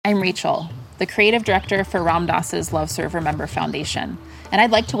I'm Rachel, the creative director for Ram Dass's Love Serve Remember Foundation, and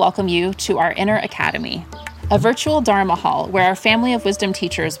I'd like to welcome you to our Inner Academy, a virtual Dharma hall where our family of wisdom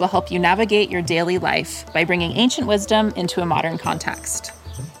teachers will help you navigate your daily life by bringing ancient wisdom into a modern context.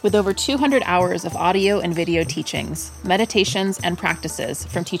 With over 200 hours of audio and video teachings, meditations, and practices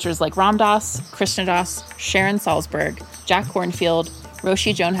from teachers like Ram Dass, Krishna Das, Sharon Salzberg, Jack Kornfield,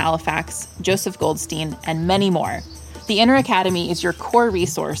 Roshi Joan Halifax, Joseph Goldstein, and many more, the Inner Academy is your core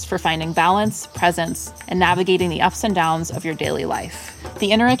resource for finding balance, presence, and navigating the ups and downs of your daily life.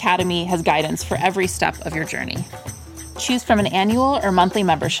 The Inner Academy has guidance for every step of your journey. Choose from an annual or monthly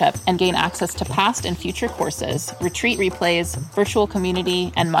membership and gain access to past and future courses, retreat replays, virtual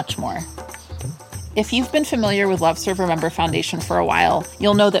community, and much more. If you've been familiar with Love Serve Remember Foundation for a while,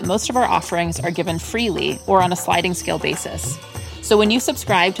 you'll know that most of our offerings are given freely or on a sliding scale basis. So when you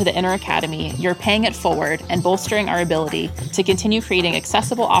subscribe to the Inner Academy, you're paying it forward and bolstering our ability to continue creating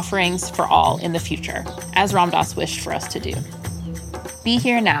accessible offerings for all in the future, as Ram Dass wished for us to do. Be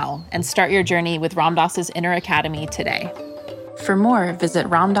here now and start your journey with Ram Dass's Inner Academy today. For more, visit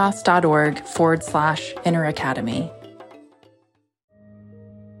ramdass.org/Inner Academy.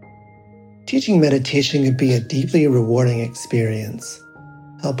 Teaching meditation can be a deeply rewarding experience.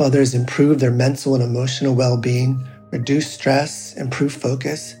 Help others improve their mental and emotional well-being, reduce stress, improve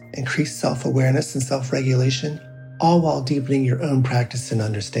focus, increase self-awareness and self-regulation, all while deepening your own practice and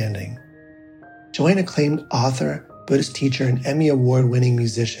understanding. Join acclaimed author, Buddhist teacher, and Emmy Award-winning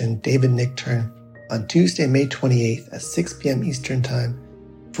musician David Nichtern on Tuesday, May 28th at 6 p.m. Eastern Time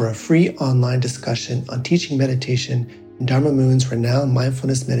for a free online discussion on teaching meditation in Dharma Moon's renowned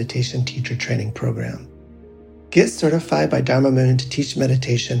mindfulness meditation teacher training program. Get certified by Dharma Moon to teach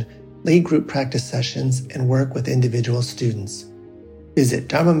meditation, lead group practice sessions, and work with individual students. Visit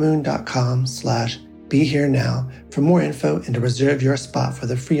dharmamoon.com/BeHereNow for more info and to reserve your spot for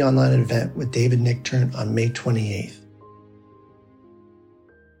the free online event with David Nichtern on May 28th.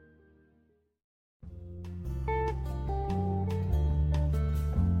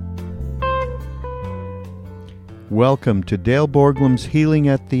 Welcome to Dale Borglum's Healing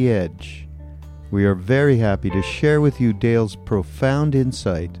at the Edge. We are very happy to share with you Dale's profound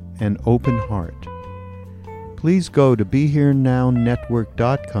insight and open heart. Please go to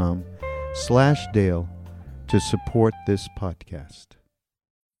BeHereNowNetwork.com/Dale to support this podcast.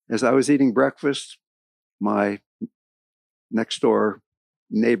 As I was eating breakfast, my next door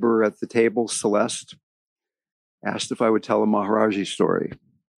neighbor at the table, Celeste, asked if I would tell a Maharaji story.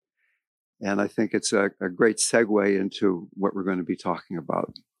 And I think it's a great segue into what we're going to be talking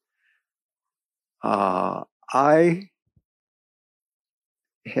about. I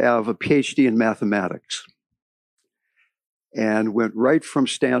have a PhD in mathematics and went right from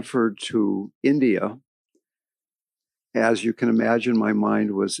Stanford to India. As you can imagine, my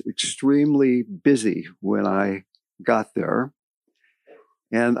mind was extremely busy when I got there.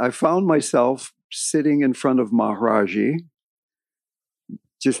 And I found myself sitting in front of Maharaji.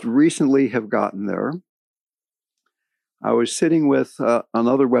 Just recently have gotten there. I was sitting with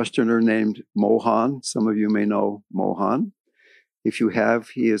another Westerner named Mohan. Some of you may know Mohan. If you have,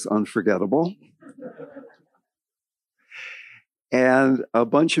 he is unforgettable. And a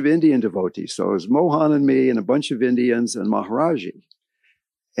bunch of Indian devotees. So it was Mohan and me and a bunch of Indians and Maharaji.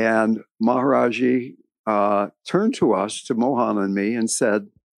 And Maharaji turned to us, to Mohan and me, and said,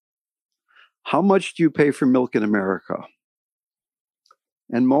 "How much do you pay for milk in America?"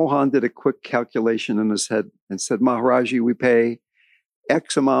 And Mohan did a quick calculation in his head and said, "Maharaji, we pay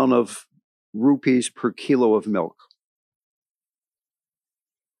X amount of rupees per kilo of milk,"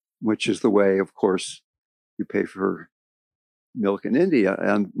 which is the way, of course, you pay for milk in India.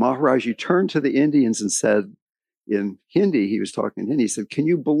 And Maharaji turned to the Indians and said, in Hindi, he was talking in Hindi, he said, "Can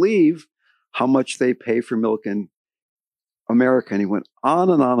you believe how much they pay for milk in America?" And he went on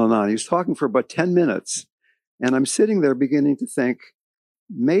and on and on. He was talking for about 10 minutes. And I'm sitting there beginning to think,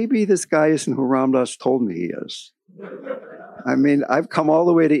 maybe this guy isn't who Ram Dass told me he is. I mean, I've come all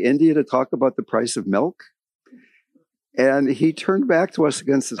the way to India to talk about the price of milk. And he turned back to us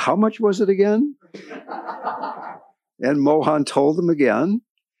again and said, "How much was it again?" And Mohan told him again.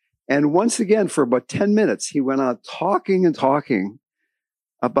 And once again, for about 10 minutes, he went on talking and talking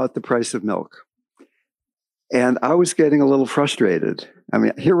about the price of milk. And I was getting a little frustrated. I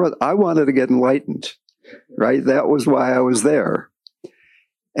mean, I wanted to get enlightened, right? That was why I was there.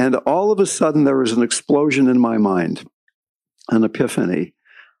 And all of a sudden, there was an explosion in my mind, an epiphany.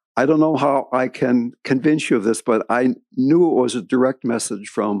 I don't know how I can convince you of this, but I knew it was a direct message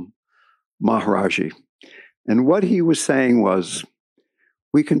from Maharaji. And what he was saying was,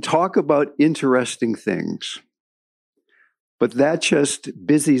 we can talk about interesting things, but that just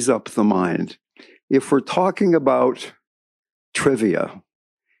busies up the mind. If we're talking about trivia,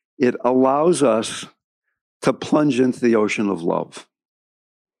 it allows us to plunge into the ocean of love.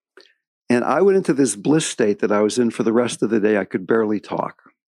 And I went into this bliss state that I was in for the rest of the day. I could barely talk.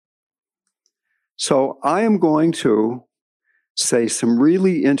 So I am going to say some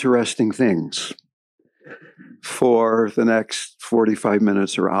really interesting things for the next 45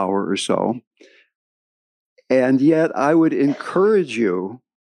 minutes or hour or so. And yet I would encourage you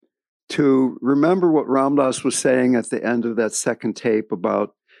to remember what Ram Dass was saying at the end of that second tape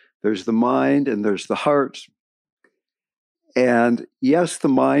about there's the mind and there's the heart. And yes, the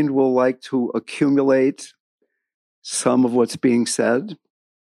mind will like to accumulate some of what's being said,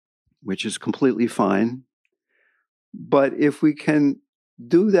 which is completely fine. But if we can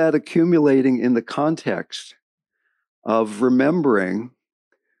do that accumulating in the context of remembering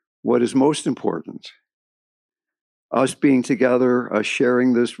what is most important, us being together, us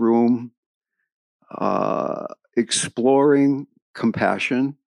sharing this room, exploring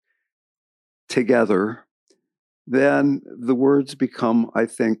compassion together, then the words become, I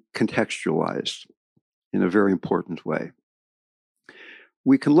think, contextualized in a very important way.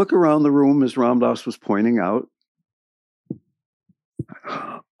 We can look around the room, as Ram Dass was pointing out.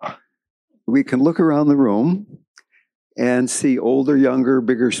 We can look around the room and see older, younger,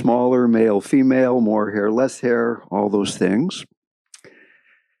 bigger, smaller, male, female, more hair, less hair, all those things.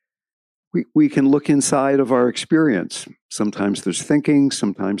 We can look inside of our experience. Sometimes there's thinking,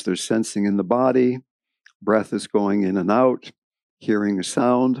 sometimes there's sensing in the body. Breath is going in and out, hearing a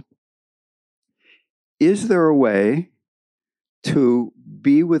sound. Is there a way to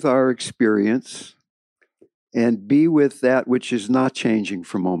be with our experience and be with that which is not changing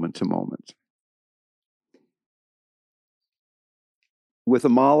from moment to moment? With a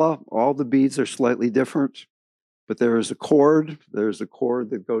mala, all the beads are slightly different, but there is a cord. There's a cord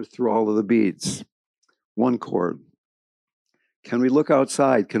that goes through all of the beads. One cord. Can we look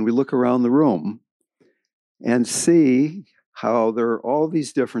outside? Can we look around the room and see how there are all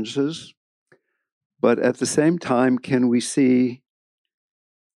these differences, but at the same time, can we see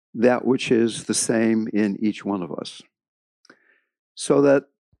that which is the same in each one of us? So that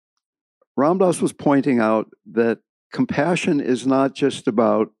Ram Dass was pointing out that compassion is not just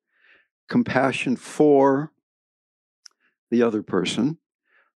about compassion for the other person,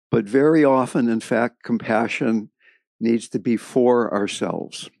 but very often, in fact, compassion needs to be for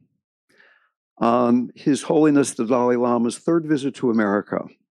ourselves. On His Holiness the Dalai Lama's third visit to America,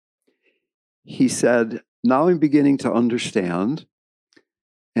 he said, "Now I'm beginning to understand,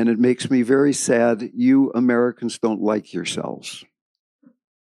 and it makes me very sad, you Americans don't like yourselves,"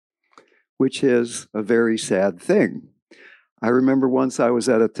 which is a very sad thing. I remember once I was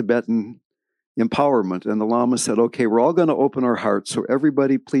at a Tibetan empowerment, and the Lama said, "Okay, we're all going to open our hearts, so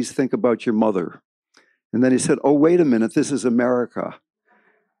everybody please think about your mother." And then he said, "Oh, wait a minute, this is America.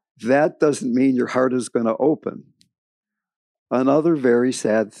 That doesn't mean your heart is going to open." Another very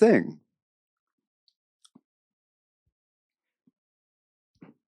sad thing.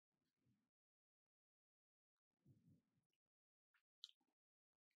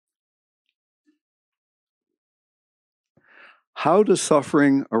 How does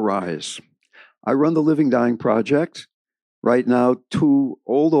suffering arise? I run the Living Dying Project. Right now, two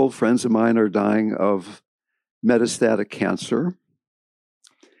old friends of mine are dying of metastatic cancer.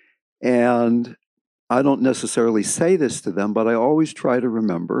 And I don't necessarily say this to them, but I always try to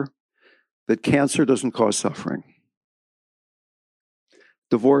remember that cancer doesn't cause suffering.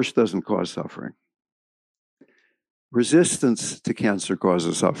 Divorce doesn't cause suffering. Resistance to cancer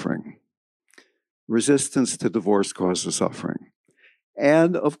causes suffering. Resistance to divorce causes suffering.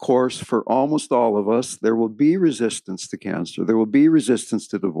 And of course, for almost all of us, there will be resistance to cancer. There will be resistance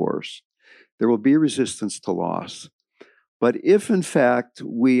to divorce. There will be resistance to loss. But if, in fact,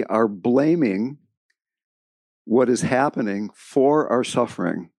 we are blaming what is happening for our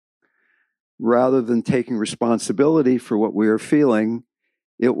suffering, rather than taking responsibility for what we are feeling,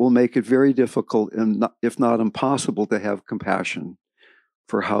 it will make it very difficult, and if not impossible, to have compassion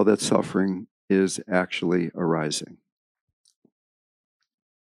for how that suffering is actually arising.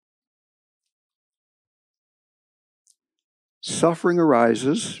 Suffering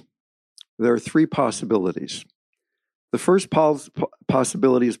arises. There are three possibilities. The first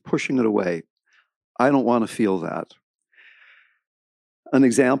possibility is pushing it away. I don't want to feel that. An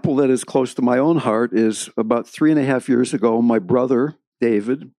example that is close to my own heart is about 3.5 years ago, my brother,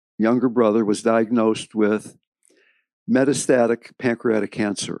 David, younger brother, was diagnosed with metastatic pancreatic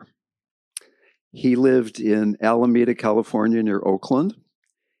cancer. He lived in Alameda, California, near Oakland.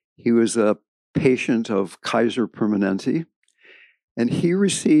 He was a patient of Kaiser Permanente. And he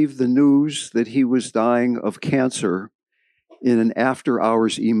received the news that he was dying of cancer in an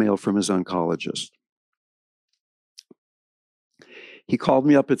after-hours email from his oncologist. He called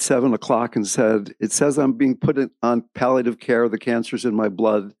me up at 7 o'clock and said, "It says I'm being put on palliative care. The cancer's in my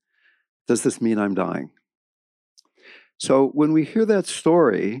blood. Does this mean I'm dying?" So when we hear that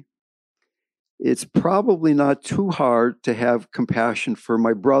story, it's probably not too hard to have compassion for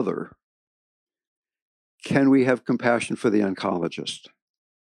my brother. Can we have compassion for the oncologist,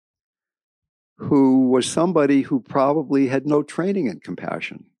 who was somebody who probably had no training in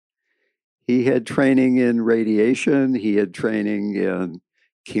compassion? He had training in radiation, he had training in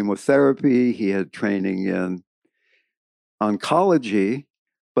chemotherapy, he had training in oncology,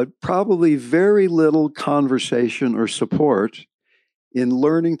 but probably very little conversation or support in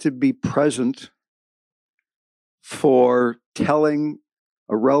learning to be present for telling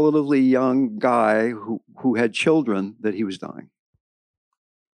a relatively young guy who had children that he was dying.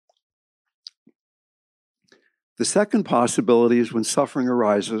 The second possibility is when suffering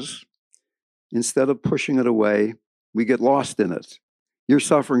arises, instead of pushing it away, we get lost in it. Your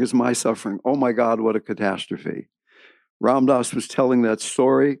suffering is my suffering. Oh my God, what a catastrophe. Ram Dass was telling that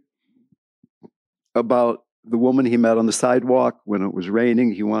story about the woman he met on the sidewalk when it was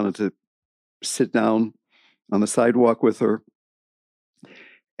raining. He wanted to sit down on the sidewalk with her,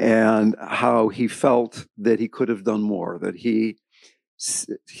 and how he felt that he could have done more, that he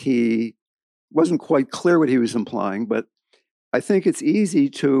wasn't quite clear what he was implying, but I think it's easy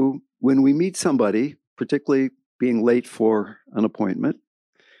to, when we meet somebody, particularly being late for an appointment,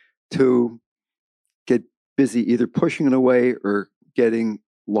 to get busy either pushing it away or getting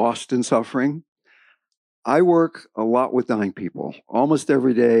lost in suffering. I work a lot with dying people. Almost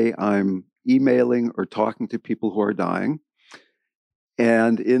every day I'm emailing or talking to people who are dying.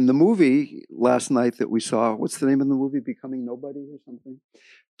 And in the movie last night that we saw, what's the name of the movie, Becoming Nobody or something?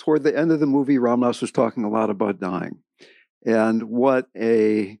 Toward the end of the movie, Ram Dass was talking a lot about dying and what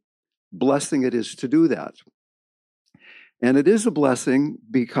a blessing it is to do that. And it is a blessing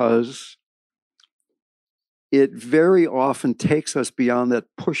because it very often takes us beyond that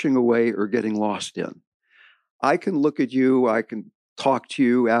pushing away or getting lost in. I can look at you, I can talk to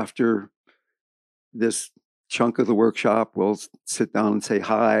you after this chunk of the workshop. We'll sit down and say,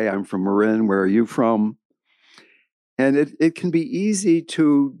 "Hi, I'm from Marin. Where are you from?" And it can be easy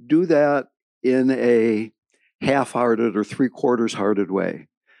to do that in a half-hearted or three-quarters-hearted way.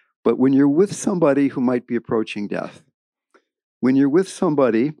 But when you're with somebody who might be approaching death, when you're with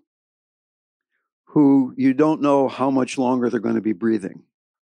somebody who you don't know how much longer they're going to be breathing,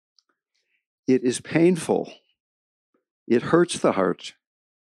 it is painful. It hurts the heart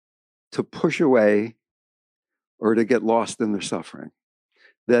to push away or to get lost in their suffering,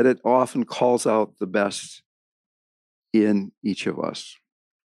 that it often calls out the best in each of us.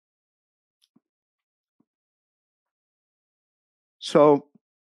 So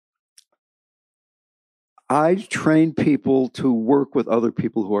I train people to work with other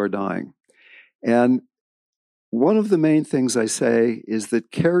people who are dying. And one of the main things I say is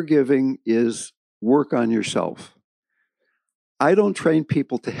that caregiving is work on yourself. I don't train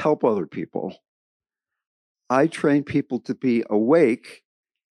people to help other people. I train people to be awake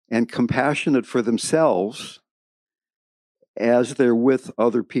and compassionate for themselves as they're with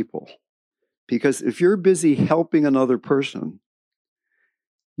other people. Because if you're busy helping another person,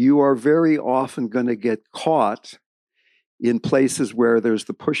 you are very often going to get caught in places where there's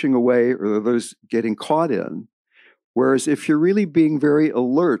the pushing away or there's getting caught in. Whereas if you're really being very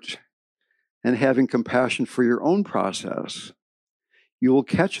alert and having compassion for your own process, you will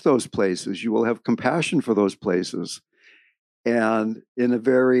catch those places, you will have compassion for those places, and in a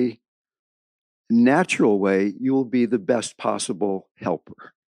very natural way, you will be the best possible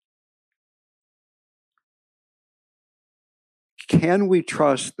helper. Can we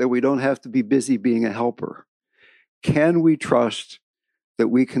trust that we don't have to be busy being a helper? Can we trust that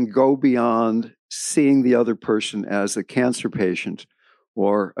we can go beyond seeing the other person as a cancer patient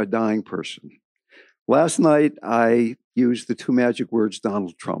or a dying person? Last night, I used the two magic words,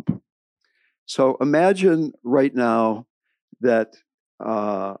 Donald Trump. So imagine right now that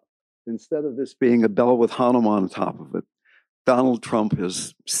instead of this being a bell with Hanuman on top of it, Donald Trump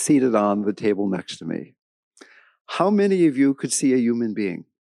is seated on the table next to me. How many of you could see a human being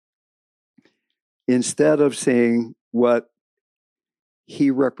instead of seeing what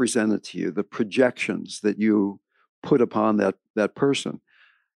he represented to you, the projections that you put upon that person?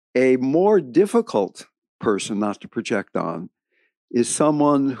 A more difficult person not to project on is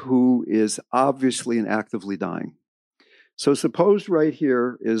someone who is obviously and actively dying. So suppose right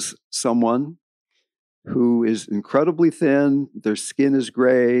here is someone who is incredibly thin, their skin is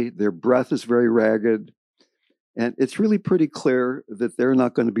gray, their breath is very ragged, and it's really pretty clear that they're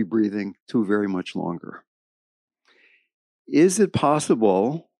not going to be breathing too very much longer. Is it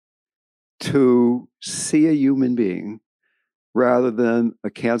possible to see a human being rather than a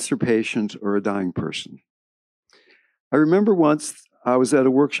cancer patient or a dying person? I remember once I was at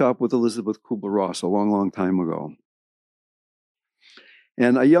a workshop with Elisabeth Kubler-Ross a long, long time ago.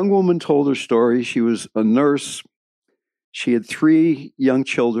 And a young woman told her story. She was a nurse. She had 3 young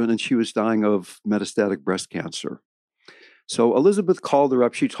children, and she was dying of metastatic breast cancer. So Elisabeth called her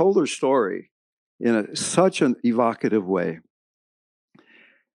up. She told her story in such an evocative way.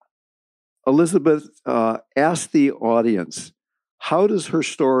 Elisabeth asked the audience, how does her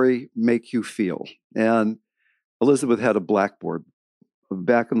story make you feel? And Elisabeth had a blackboard.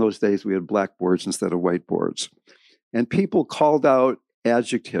 Back in those days, we had blackboards instead of whiteboards. And people called out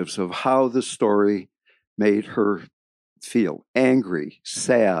adjectives of how the story made her feel: angry,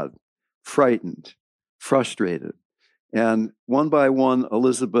 sad, frightened, frustrated. And one by one,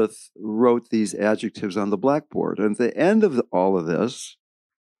 Elisabeth wrote these adjectives on the blackboard. And at the end of all of this,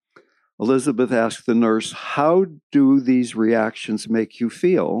 Elisabeth asked the nurse, how do these reactions make you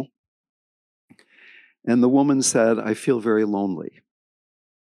feel? And the woman said, I feel very lonely.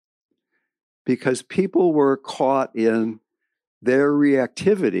 Because people were caught in their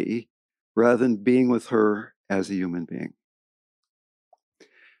reactivity rather than being with her as a human being.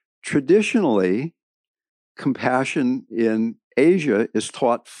 Traditionally, compassion in Asia is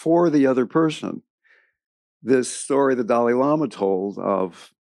taught for the other person. This story the Dalai Lama told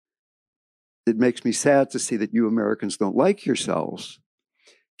of, it makes me sad to see that you Americans don't like yourselves.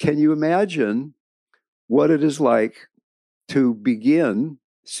 Can you imagine what it is like to begin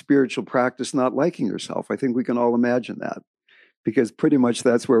spiritual practice not liking yourself? I think we can all imagine that, because pretty much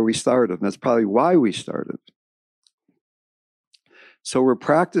that's where we started. And that's probably why we started. So we're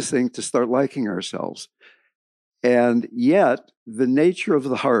practicing to start liking ourselves. And yet, the nature of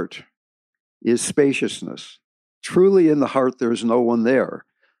the heart is spaciousness. Truly in the heart, there is no one there.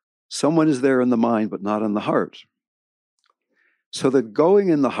 Someone is there in the mind, but not in the heart. So that going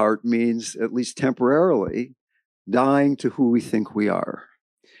in the heart means, at least temporarily, dying to who we think we are.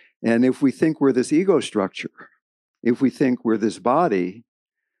 And if we think we're this ego structure, if we think we're this body,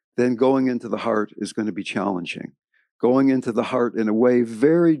 then going into the heart is going to be challenging. Going into the heart in a way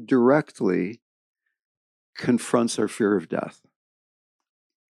very directly confronts our fear of death.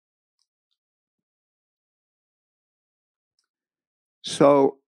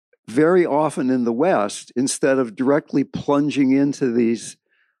 So very often in the West, instead of directly plunging into these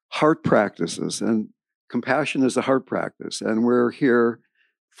heart practices, and compassion is a heart practice, and we're here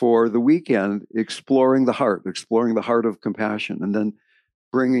for the weekend exploring the heart of compassion, and then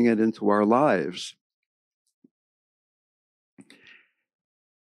bringing it into our lives.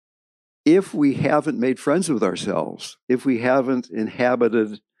 If we haven't made friends with ourselves, if we haven't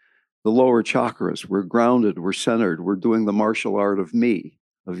inhabited the lower chakras, we're grounded, we're centered, we're doing the martial art of me,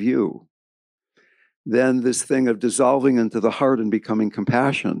 of you, then this thing of dissolving into the heart and becoming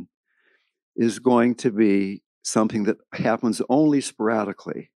compassion is going to be something that happens only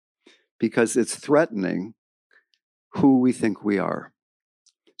sporadically, because it's threatening who we think we are.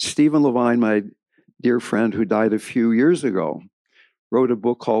 Stephen Levine, my dear friend who died a few years ago, wrote a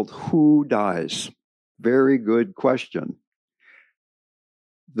book called Who Dies? Very good question.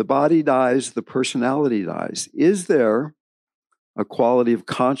 The body dies, the personality dies. Is there a quality of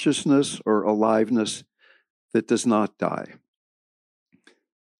consciousness or aliveness that does not die?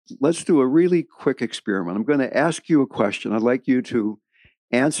 Let's do a really quick experiment. I'm going to ask you a question. I'd like you to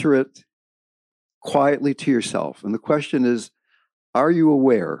answer it quietly to yourself. And the question is, are you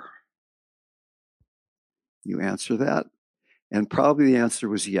aware? You answer that. And probably the answer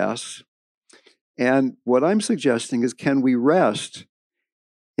was yes. And what I'm suggesting is, can we rest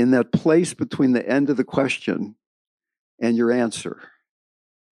in that place between the end of the question and your answer?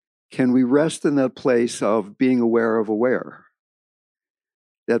 Can we rest in that place of being aware of aware?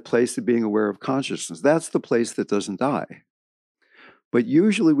 That place of being aware of consciousness. That's the place that doesn't die. But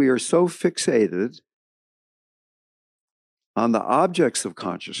usually we are so fixated on the objects of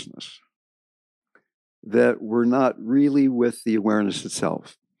consciousness that we're not really with the awareness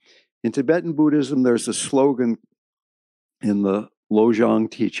itself. In Tibetan Buddhism, there's a slogan in the Lojong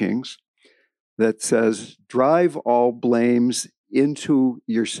teachings that says, drive all blames into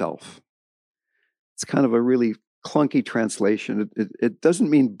yourself. It's kind of a really clunky translation. It doesn't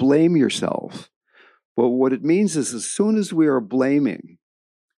mean blame yourself, but what it means is, as soon as we are blaming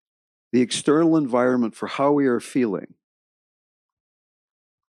the external environment for how we are feeling,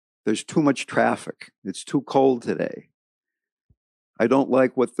 There's too much traffic. It's too cold today. I don't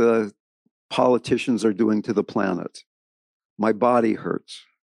like what the politicians are doing to the planet. My body hurts.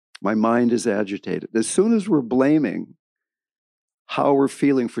 My mind is agitated. As soon as we're blaming how we're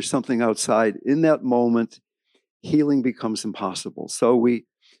feeling for something outside, in that moment, healing becomes impossible. So we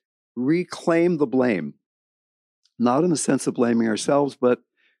reclaim the blame, not in the sense of blaming ourselves, but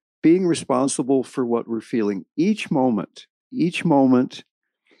being responsible for what we're feeling. Each moment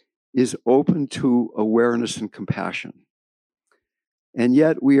is open to awareness and compassion. And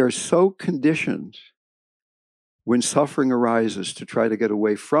yet we are so conditioned when suffering arises to try to get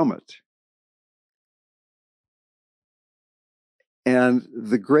away from it. And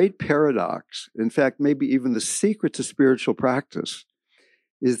the great paradox, in fact, maybe even the secret to spiritual practice,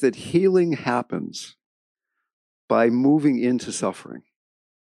 is that healing happens by moving into suffering.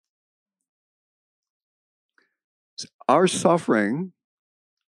 Our suffering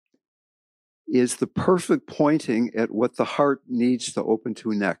is the perfect pointing at what the heart needs to open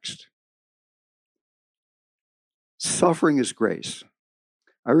to next. Suffering is grace.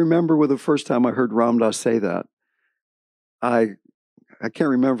 I remember the first time I heard Ram Dass say that, I can't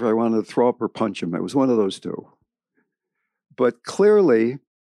remember if I wanted to throw up or punch him. It was one of those two. But clearly,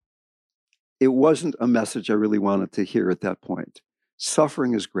 it wasn't a message I really wanted to hear at that point.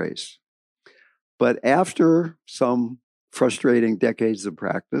 Suffering is grace. But after some frustrating decades of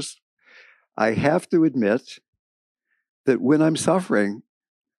practice, I have to admit that when I'm suffering,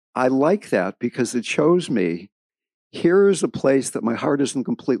 I like that because it shows me here is a place that my heart isn't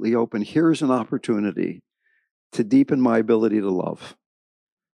completely open. Here is an opportunity to deepen my ability to love,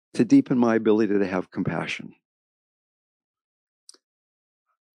 to deepen my ability to have compassion.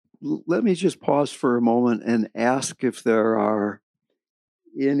 Let me just pause for a moment and ask if there are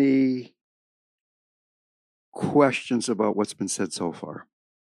any questions about what's been said so far.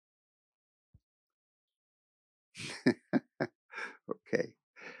 Okay.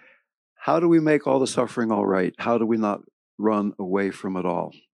 How do we make all the suffering all right? How do we not run away from it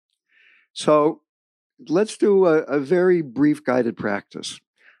all? So let's do a very brief guided practice.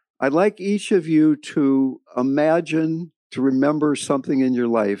 I'd like each of you to imagine, to remember something in your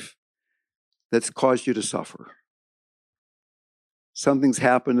life that's caused you to suffer. Something's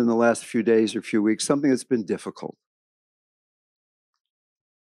happened in the last few days or few weeks, something that's been difficult.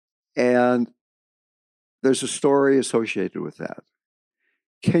 And there's a story associated with that.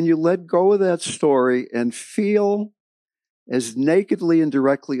 Can you let go of that story and feel as nakedly and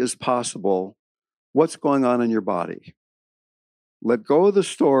directly as possible what's going on in your body? Let go of the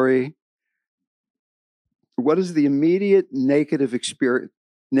story. What is the immediate naked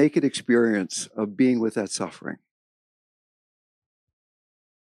experience of being with that suffering?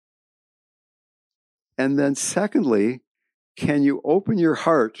 And then secondly, can you open your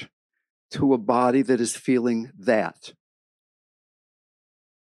heart to a body that is feeling that?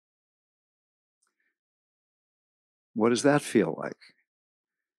 What does that feel like?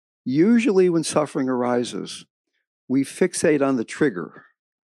 Usually when suffering arises, we fixate on the trigger.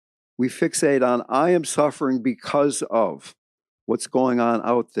 We fixate on, I am suffering because of what's going on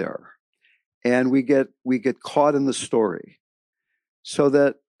out there. And we get caught in the story. So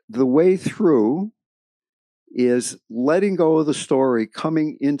that the way through is letting go of the story,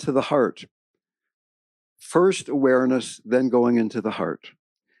 coming into the heart. First awareness, then going into the heart.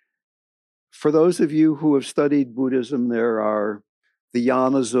 For those of you who have studied Buddhism, there are the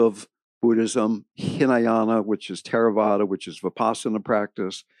yanas of Buddhism, Hinayana, which is Theravada, which is Vipassana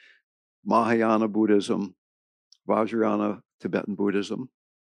practice, Mahayana Buddhism, Vajrayana Tibetan Buddhism.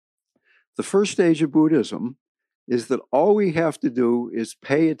 The first stage of Buddhism is that all we have to do is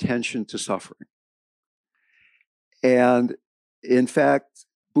pay attention to suffering. And in fact,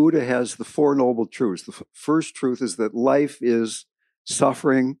 Buddha has the Four Noble Truths. The first truth is that life is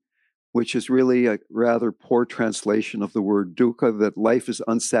suffering, which is really a rather poor translation of the word dukkha, that life is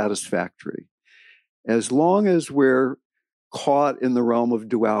unsatisfactory. As long as we're caught in the realm of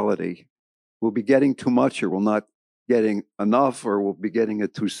duality, we'll be getting too much or we're not getting enough, or we'll be getting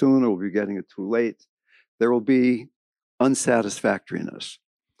it too soon or we'll be getting it too late. There will be unsatisfactoriness.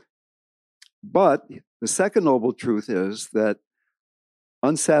 But the second noble truth is that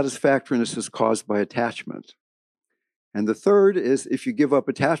unsatisfactoriness is caused by attachment. And the third is if you give up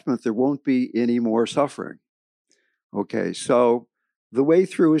attachment, there won't be any more suffering. Okay, so the way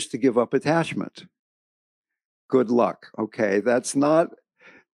through is to give up attachment. Good luck. Okay, that's not,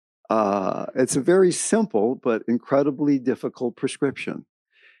 it's a very simple but incredibly difficult prescription.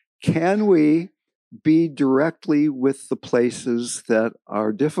 Can we be directly with the places that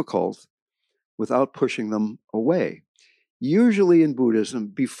are difficult without pushing them away? Usually in Buddhism,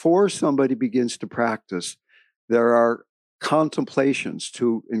 before somebody begins to practice, there are contemplations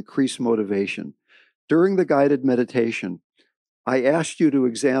to increase motivation. During the guided meditation, I asked you to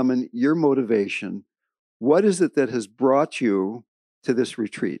examine your motivation. What is it that has brought you to this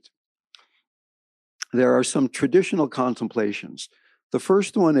retreat? There are some traditional contemplations. The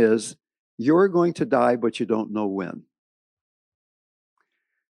first one is, you're going to die, but you don't know when.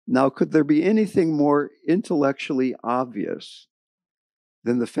 Now, could there be anything more intellectually obvious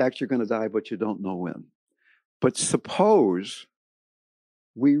than the fact you're going to die, but you don't know when? But suppose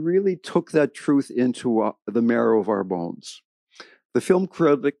we really took that truth into the marrow of our bones. The film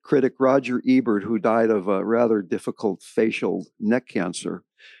critic Roger Ebert, who died of a rather difficult facial neck cancer,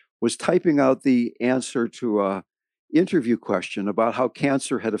 was typing out the answer to an interview question about how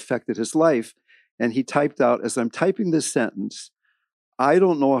cancer had affected his life. And he typed out, as I'm typing this sentence, I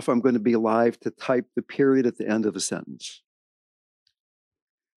don't know if I'm going to be alive to type the period at the end of the sentence.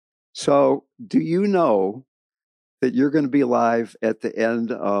 So, do you know that you're going to be alive at the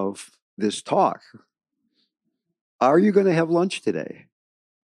end of this talk? Are you going to have lunch today?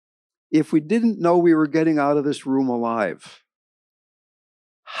 If we didn't know we were getting out of this room alive,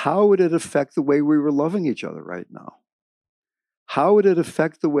 how would it affect the way we were loving each other right now? How would it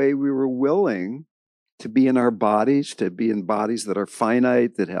affect the way we were willing to be in our bodies, to be in bodies that are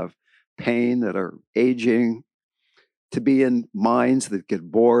finite, that have pain, that are aging, to be in minds that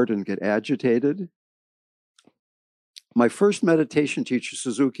get bored and get agitated? My first meditation teacher,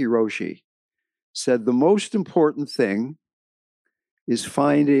 Suzuki Roshi, said the most important thing is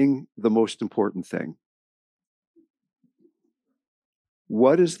finding the most important thing.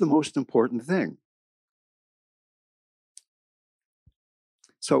 What is the most important thing?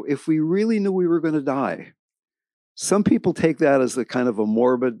 So if we really knew we were going to die, some people take that as a kind of a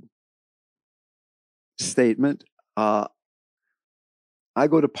morbid statement. I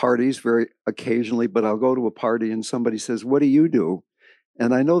go to parties very occasionally, but I'll go to a party and somebody says, "What do you do?"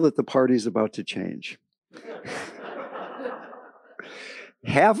 And I know that the party's about to change.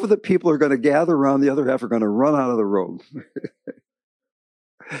 Half of the people are going to gather around, the other half are going to run out of the room.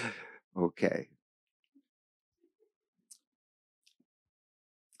 Okay.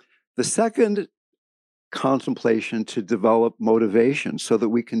 The second contemplation to develop motivation so that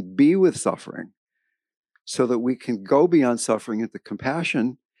we can be with suffering, so that we can go beyond suffering into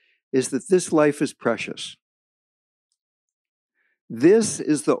compassion, is that this life is precious. This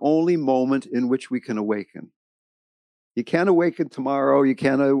is the only moment in which we can awaken. You can't awaken tomorrow, you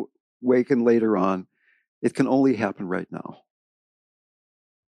can't awaken later on. It can only happen right now.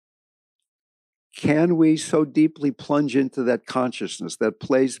 Can we so deeply plunge into that consciousness, that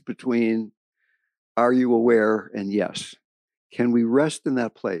place between are you aware and yes? Can we rest in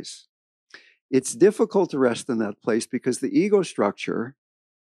that place? It's difficult to rest in that place because the ego structure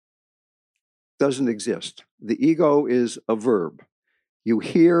doesn't exist. The ego is a verb. You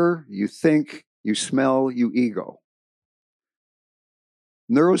hear, you think, you smell, you ego.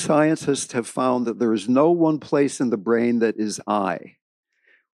 Neuroscientists have found that there is no one place in the brain that is I.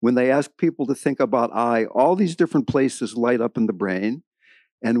 When they ask people to think about I, all these different places light up in the brain.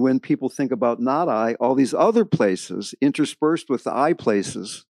 And when people think about not I, all these other places interspersed with the I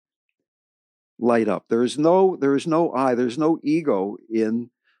places light up. There is no I, there's no ego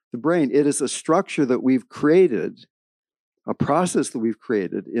in the brain. It is a structure that we've created, a process that we've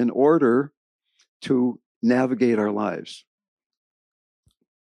created in order to navigate our lives.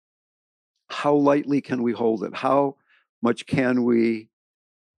 How lightly can we hold it? How much can we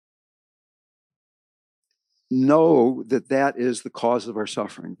know that that is the cause of our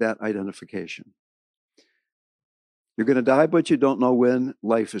suffering, that identification? You're going to die, but you don't know when.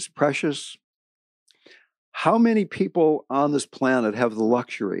 Life is precious. How many people on this planet have the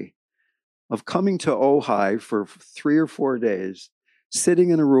luxury of coming to Ojai for 3 or 4 days,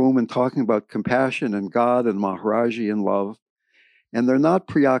 sitting in a room and talking about compassion and God and Maharaji and love, and they're not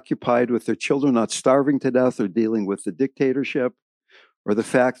preoccupied with their children not starving to death or dealing with the dictatorship or the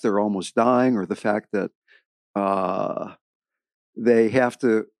fact they're almost dying or the fact that they have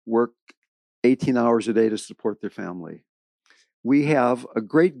to work 18 hours a day to support their family? We have a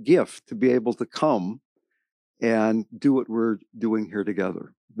great gift to be able to come and do what we're doing here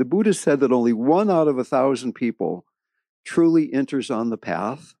together. The Buddha said that only 1 out of 1,000 people truly enters on the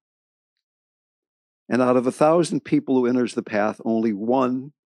path. And out of 1,000 people who enters the path, only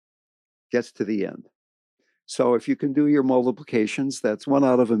 1 gets to the end. So if you can do your multiplications, that's 1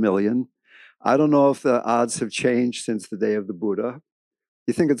 out of 1,000,000. I don't know if the odds have changed since the day of the Buddha.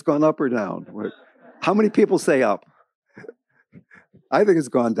 You think it's gone up or down? How many people say up? I think it's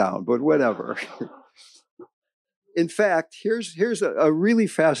gone down, but whatever. in fact, here's a really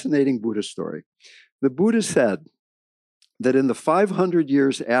fascinating Buddha story. The Buddha said that in the 500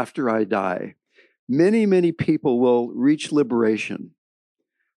 years after I die, many, many people will reach liberation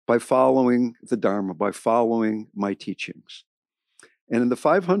by following the Dharma, by following my teachings. And in the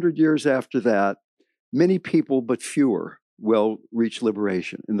 500 years after that, many people, but fewer, will reach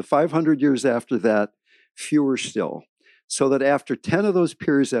liberation. In the 500 years after that, fewer still. So that after 10 of those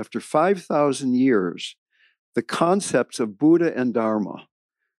periods, after 5,000 years, the concepts of Buddha and Dharma,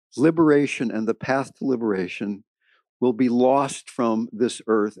 liberation and the path to liberation, will be lost from this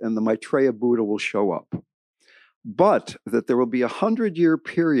earth, and the Maitreya Buddha will show up. But that there will be a 100-year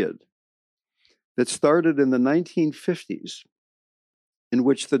period that started in the 1950s in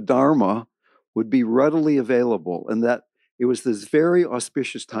which the Dharma would be readily available, and that it was this very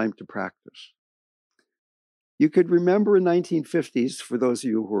auspicious time to practice. You could remember in 1950s, for those of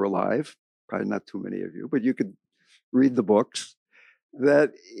you who are alive, probably not too many of you, but you could read the books,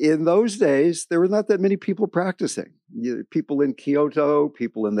 that in those days, there were not that many people practicing. People in Kyoto,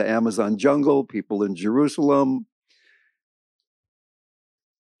 people in the Amazon jungle, people in Jerusalem.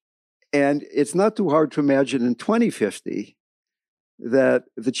 And it's not too hard to imagine in 2050 that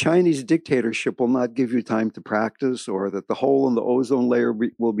the Chinese dictatorship will not give you time to practice, or that the hole in the ozone layer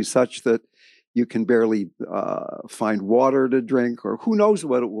will be such that you can barely find water to drink, or who knows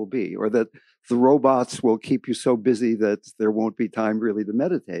what it will be, or that the robots will keep you so busy that there won't be time really to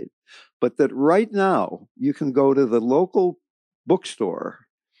meditate. But that right now, you can go to the local bookstore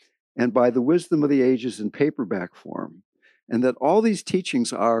and buy the Wisdom of the Ages in paperback form, and that all these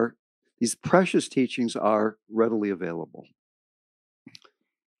teachings are, these precious teachings are readily available.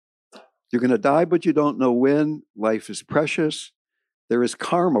 You're going to die, but you don't know when. Life is precious. There is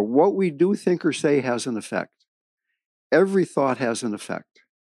karma. What we do, think, or say has an effect. Every thought has an effect.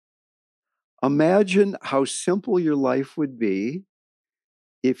 Imagine how simple your life would be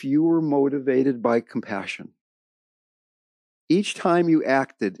if you were motivated by compassion. Each time you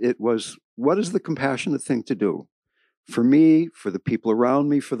acted, it was, what is the compassionate thing to do? For me, for the people around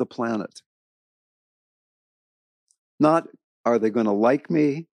me, for the planet. Not, are they going to like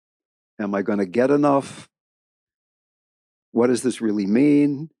me? Am I going to get enough? What does this really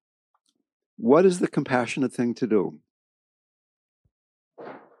mean? What is the compassionate thing to do?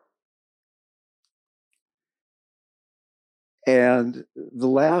 And the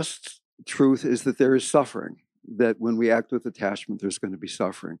last truth is that there is suffering, that when we act with attachment, there's going to be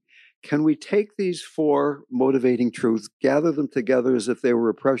suffering. Can we take these four motivating truths, gather them together as if they were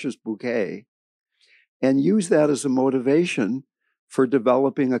a precious bouquet, and use that as a motivation for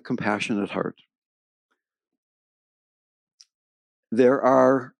developing a compassionate heart? There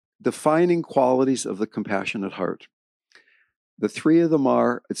are defining qualities of the compassionate heart. The three of them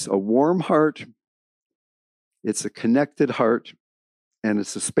are, it's a warm heart, it's a connected heart, and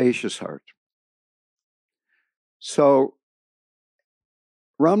it's a spacious heart. So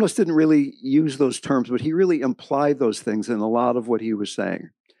Ram Dass didn't really use those terms, but he really implied those things in a lot of what he was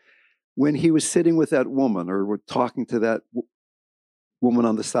saying. When he was sitting with that woman, or talking to that woman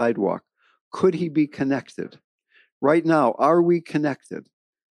on the sidewalk, could he be connected? Right now, are we connected?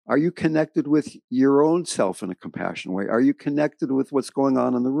 Are you connected with your own self in a compassionate way? Are you connected with what's going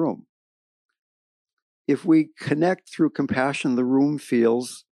on in the room? If we connect through compassion, the room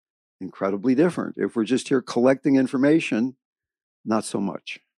feels incredibly different. If we're just here collecting information, not so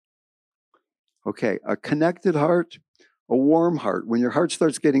much. Okay, a connected heart, a warm heart. When your heart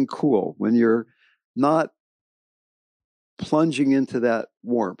starts getting cool, when you're not plunging into that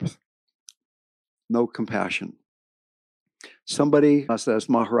warmth, no compassion. Somebody asked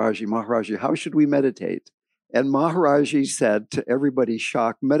Maharaji, how should we meditate? And Maharaji said, to everybody's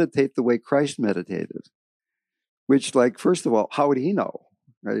shock, meditate the way Christ meditated. Which, like, first of all, how would he know?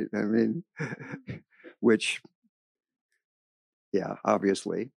 Right? I mean, which, yeah,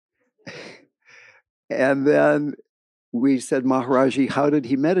 obviously. And then we said, Maharaji, how did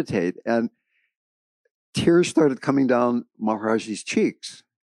he meditate? And tears started coming down Maharaji's cheeks.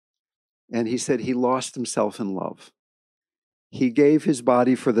 And he said he lost himself in love. He gave his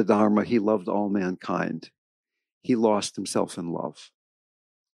body for the Dharma. He loved all mankind. He lost himself in love.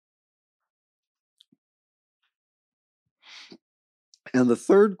 And the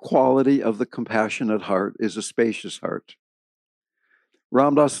third quality of the compassionate heart is a spacious heart.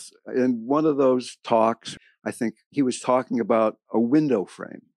 Ram Dass, in one of those talks, I think he was talking about a window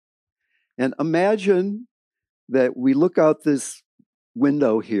frame. And imagine that we look out this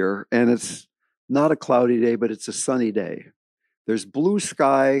window here, and it's not a cloudy day, but it's a sunny day. There's blue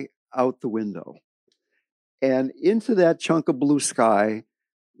sky out the window. And into that chunk of blue sky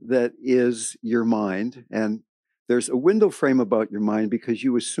that is your mind, and There's a window frame about your mind because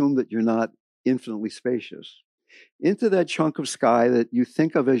you assume that you're not infinitely spacious. Into that chunk of sky that you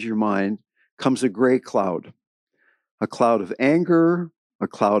think of as your mind comes a gray cloud, a cloud of anger, a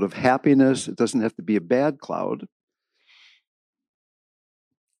cloud of happiness. It doesn't have to be a bad cloud.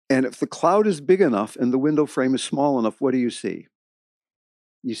 And if the cloud is big enough and the window frame is small enough, what do you see?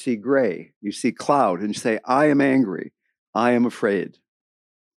 You see gray, you see cloud, and you say, I am angry, I am afraid.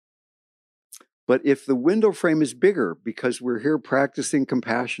 But if the window frame is bigger, because we're here practicing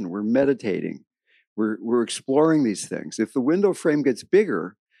compassion, we're meditating, we're exploring these things. If the window frame gets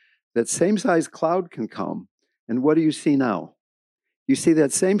bigger, that same size cloud can come. And what do you see now? You see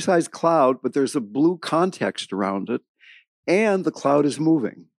that same size cloud, but there's a blue context around it, and the cloud is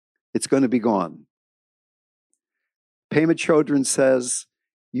moving. It's going to be gone. Pema Chodron says,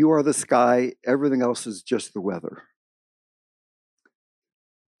 you are the sky, everything else is just the weather.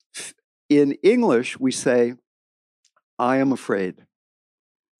 In English, we say, I am afraid.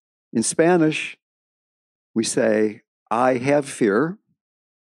 In Spanish, we say, I have fear.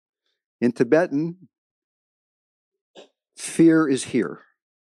 In Tibetan, fear is here.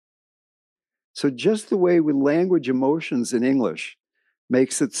 So just the way we language emotions in English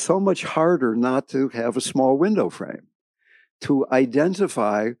makes it so much harder not to have a small window frame, to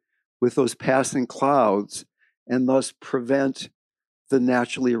identify with those passing clouds and thus prevent the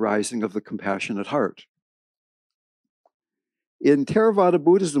naturally arising of the compassionate heart. In Theravada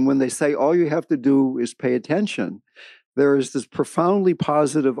Buddhism, when they say all you have to do is pay attention, there is this profoundly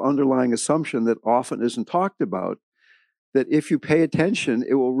positive underlying assumption that often isn't talked about, that if you pay attention,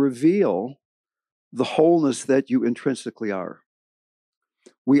 it will reveal the wholeness that you intrinsically are.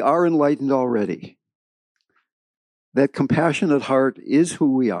 We are enlightened already. That compassionate heart is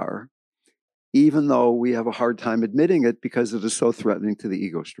who we are, even though we have a hard time admitting it because it is so threatening to the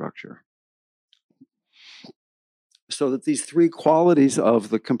ego structure. So that these three qualities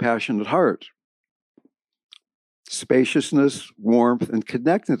of the compassionate heart, spaciousness, warmth, and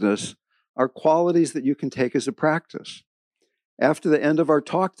connectedness, are qualities that you can take as a practice. After the end of our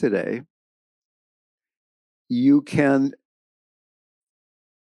talk today, you can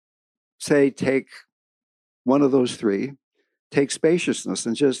say, take one of those three, take spaciousness,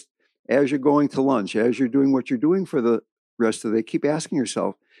 and just as you're going to lunch, as you're doing what you're doing for the rest of the day, keep asking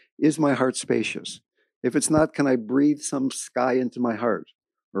yourself, is my heart spacious? If it's not, can I breathe some sky into my heart?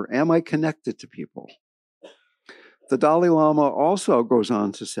 Or am I connected to people? The Dalai Lama also goes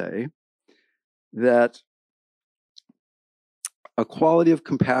on to say that a quality of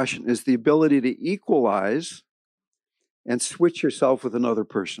compassion is the ability to equalize and switch yourself with another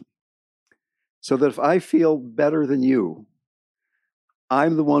person. So that if I feel better than you,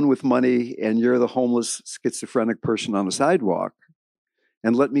 I'm the one with money and you're the homeless schizophrenic person on the sidewalk,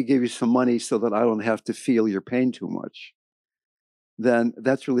 and let me give you some money so that I don't have to feel your pain too much, then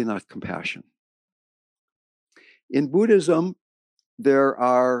that's really not compassion. In Buddhism, there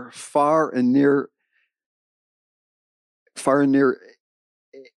are far and near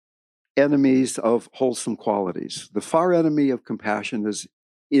enemies of wholesome qualities. The far enemy of compassion is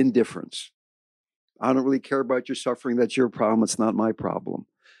indifference. I don't really care about your suffering. That's your problem. It's not my problem.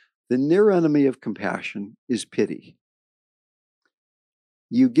 The near enemy of compassion is pity.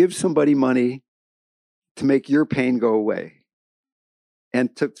 You give somebody money to make your pain go away.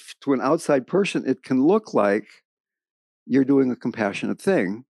 And to an outside person, it can look like you're doing a compassionate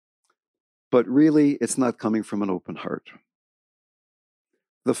thing, but really it's not coming from an open heart.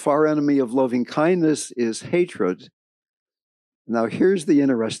 The far enemy of loving kindness is hatred. Now, here's the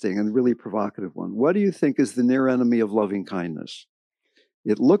interesting and really provocative one. What do you think is the near enemy of loving kindness?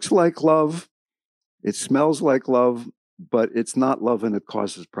 It looks like love, it smells like love, but it's not love and it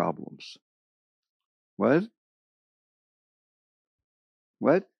causes problems. What?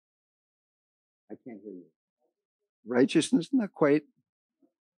 What? I can't hear you. Righteousness? Not quite.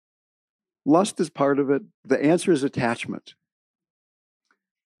 Lust is part of it. The answer is attachment.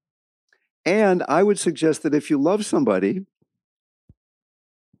 And I would suggest that if you love somebody,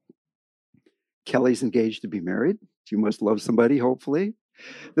 Kelly's engaged to be married. You must love somebody, hopefully.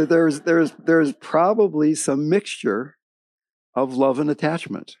 That there's probably some mixture of love and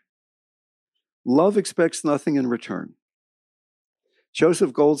attachment. Love expects nothing in return.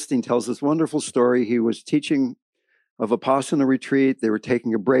 Joseph Goldstein tells this wonderful story. He was teaching a Vipassana retreat. They were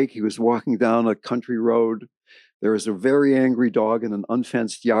taking a break. He was walking down a country road. There was a very angry dog in an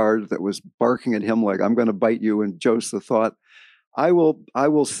unfenced yard that was barking at him like, I'm going to bite you. And Joseph thought, I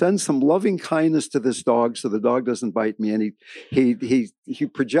will send some loving kindness to this dog so the dog doesn't bite me. And he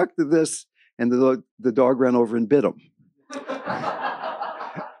projected this, and the dog ran over and bit him.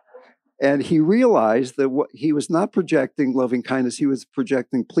 And he realized that what he was not projecting loving kindness, he was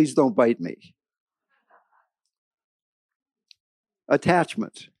projecting, please don't bite me.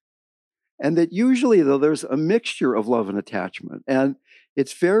 Attachment. And that usually, though, there's a mixture of love and attachment. And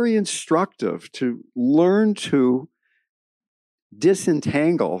it's very instructive to learn to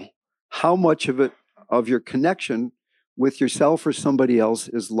disentangle how much of it, of your connection with yourself or somebody else,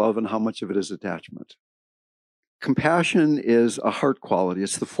 is love and how much of it is attachment. Compassion is a heart quality.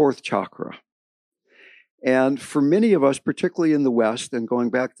 It's the fourth chakra. And for many of us, particularly in the West, and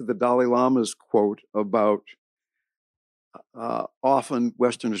going back to the Dalai Lama's quote about often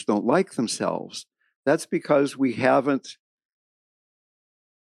Westerners don't like themselves, that's because we haven't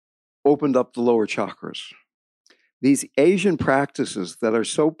opened up the lower chakras. These Asian practices that are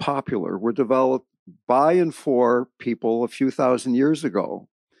so popular were developed by and for people a few thousand years ago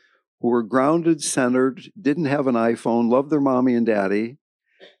who were grounded, centered, didn't have an iPhone, loved their mommy and daddy,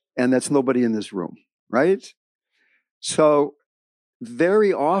 and that's nobody in this room, right? So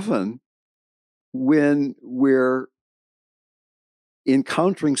very often when we're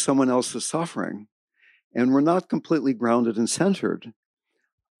encountering someone else's suffering and we're not completely grounded and centered,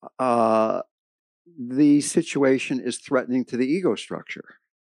 the situation is threatening to the ego structure.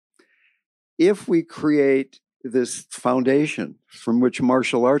 If we create this foundation from which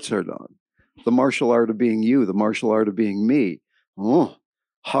martial arts are done, the martial art of being you, the martial art of being me,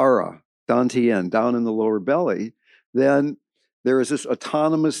 hara, dantian, down in the lower belly, then there is this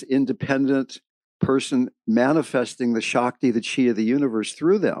autonomous, independent person manifesting the Shakti, the chi of the universe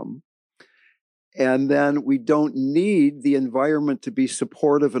through them. And then we don't need the environment to be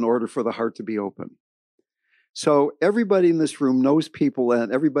supportive in order for the heart to be open. So everybody in this room knows people,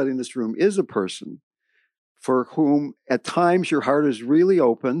 and everybody in this room is a person for whom at times your heart is really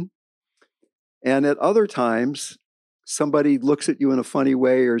open, and at other times somebody looks at you in a funny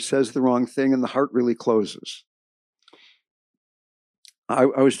way or says the wrong thing and the heart really closes. I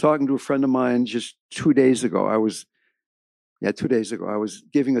was talking to a friend of mine just 2 days ago. I was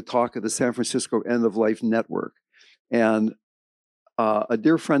giving a talk at the San Francisco End of Life Network, and a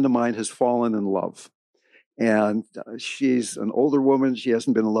dear friend of mine has fallen in love. And she's an older woman. She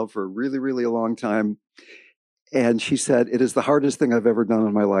hasn't been in love for a really, really long time. And she said, it is the hardest thing I've ever done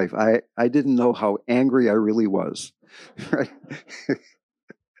in my life. I didn't know how angry I really was. Right?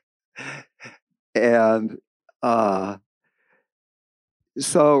 And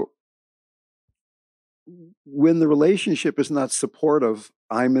so when the relationship is not supportive,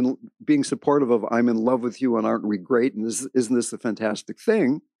 I'm in love with you and aren't we great? And isn't this a fantastic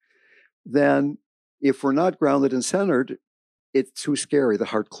thing? Then if we're not grounded and centered, it's too scary. The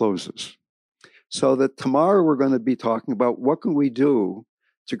heart closes. So that tomorrow we're going to be talking about what can we do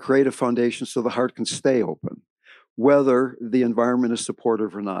to create a foundation so the heart can stay open, whether the environment is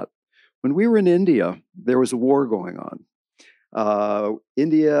supportive or not. When we were in India, there was a war going on.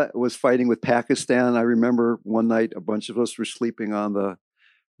 India was fighting with Pakistan. I remember one night a bunch of us were sleeping on the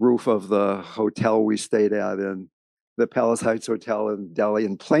roof of the hotel we stayed at in the Palace Heights Hotel in Delhi,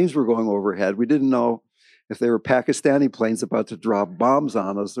 and planes were going overhead. We didn't know if they were Pakistani planes about to drop bombs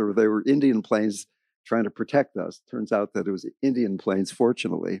on us or they were Indian planes trying to protect us. Turns out that it was Indian planes,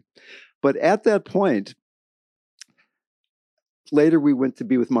 fortunately. But at that point, later we went to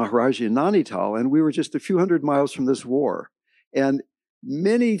be with Maharaji in Nainital, and we were just a few hundred miles from this war. And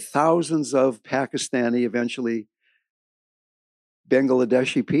many thousands of Pakistani, eventually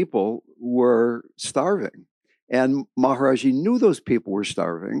Bangladeshi people were starving. And Maharaji knew those people were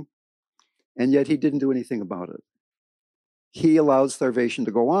starving, and yet he didn't do anything about it. He allowed starvation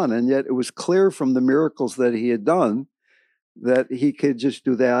to go on, and yet it was clear from the miracles that he had done that he could just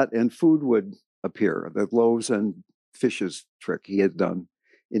do that and food would appear. The loaves and fishes trick he had done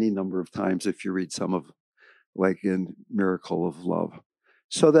any number of times if you read some of, like in Miracle of Love.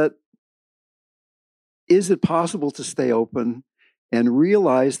 So that, is it possible to stay open and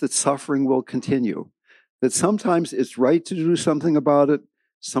realize that suffering will continue? That sometimes it's right to do something about it,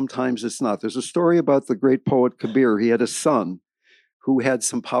 sometimes it's not. There's a story about the great poet Kabir. He had a son who had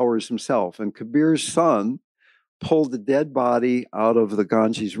some powers himself, and Kabir's son pulled the dead body out of the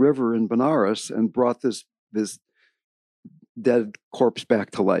Ganges River in Benares and brought this dead corpse back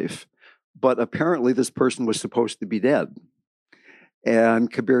to life. But apparently this person was supposed to be dead.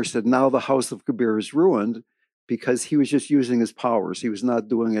 And Kabir said, now the house of Kabir is ruined because he was just using his powers. He was not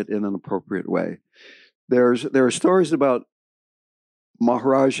doing it in an appropriate way. There are stories about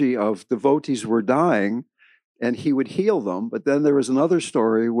Maharaji of devotees were dying and he would heal them. But then there was another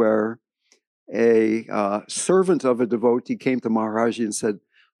story where a servant of a devotee came to Maharaji and said,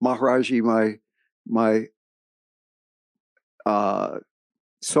 Maharaji, my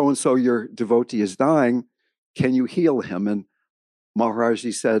so-and-so, your devotee is dying. Can you heal him? And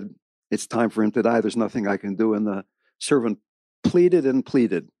Maharaji said, it's time for him to die. There's nothing I can do. And the servant pleaded and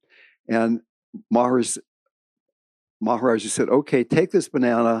pleaded. And Maharaji said, okay, take this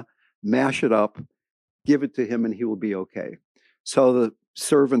banana, mash it up, give it to him, and he will be okay. So the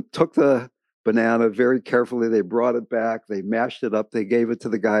servant took the banana very carefully. They brought it back. They mashed it up. They gave it to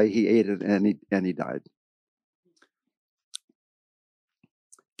the guy. He ate it, and he died.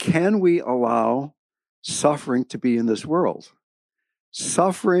 Can we allow suffering to be in this world?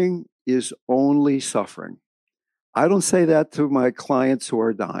 Suffering is only suffering. I don't say that to my clients who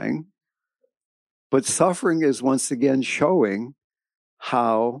are dying, but suffering is once again showing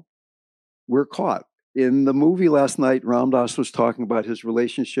how we're caught. In the movie last night, Ram Dass was talking about his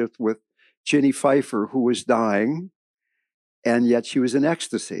relationship with Ginny Pfeiffer, who was dying, and yet she was in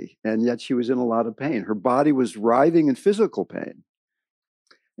ecstasy, and yet she was in a lot of pain. Her body was writhing in physical pain.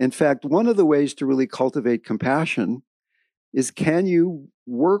 In fact, one of the ways to really cultivate compassion is, can you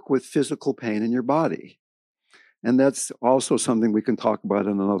work with physical pain in your body? And that's also something we can talk about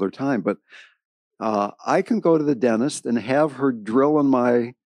in another time. But I can go to the dentist and have her drill on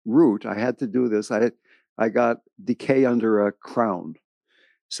my root. I had to do this. I got decay under a crown.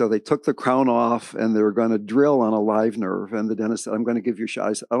 So they took the crown off and they were going to drill on a live nerve. And the dentist said, I'm going to give you a shot.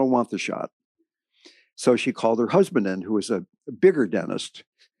 I said, I don't want the shot. So she called her husband in, who was a bigger dentist.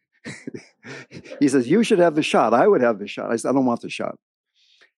 He says, you should have the shot. I would have the shot. I said, I don't want the shot.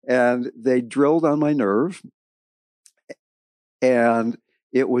 And they drilled on my nerve. And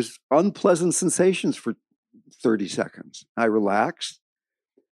it was unpleasant sensations for 30 seconds. I relaxed.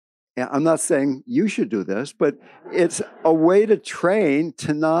 And I'm not saying you should do this, but it's a way to train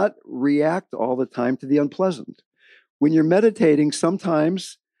to not react all the time to the unpleasant. When you're meditating,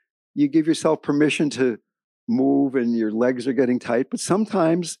 sometimes you give yourself permission to move and your legs are getting tight, but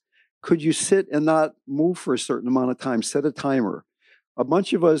sometimes could you sit and not move for a certain amount of time? Set a timer. A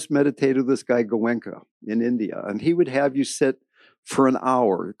bunch of us meditated with this guy Goenka in India, and he would have you sit for an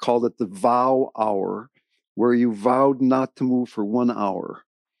hour. He called it the vow hour, where you vowed not to move for 1 hour.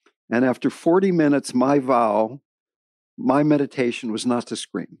 And after 40 minutes, my meditation was not to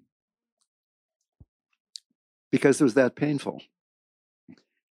scream, because it was that painful.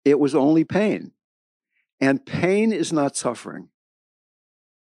 It was only pain. And pain is not suffering.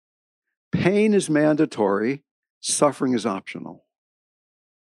 Pain is mandatory. Suffering is optional.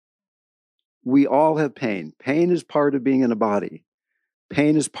 We all have pain. Pain is part of being in a body.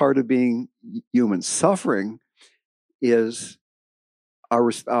 Pain is part of being human. Suffering is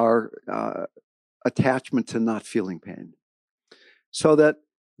our attachment to not feeling pain. So that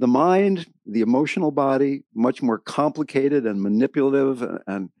the mind, the emotional body, much more complicated and manipulative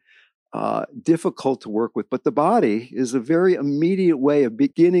and difficult to work with. But the body is a very immediate way of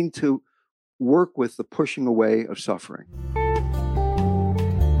beginning to work with the pushing away of suffering.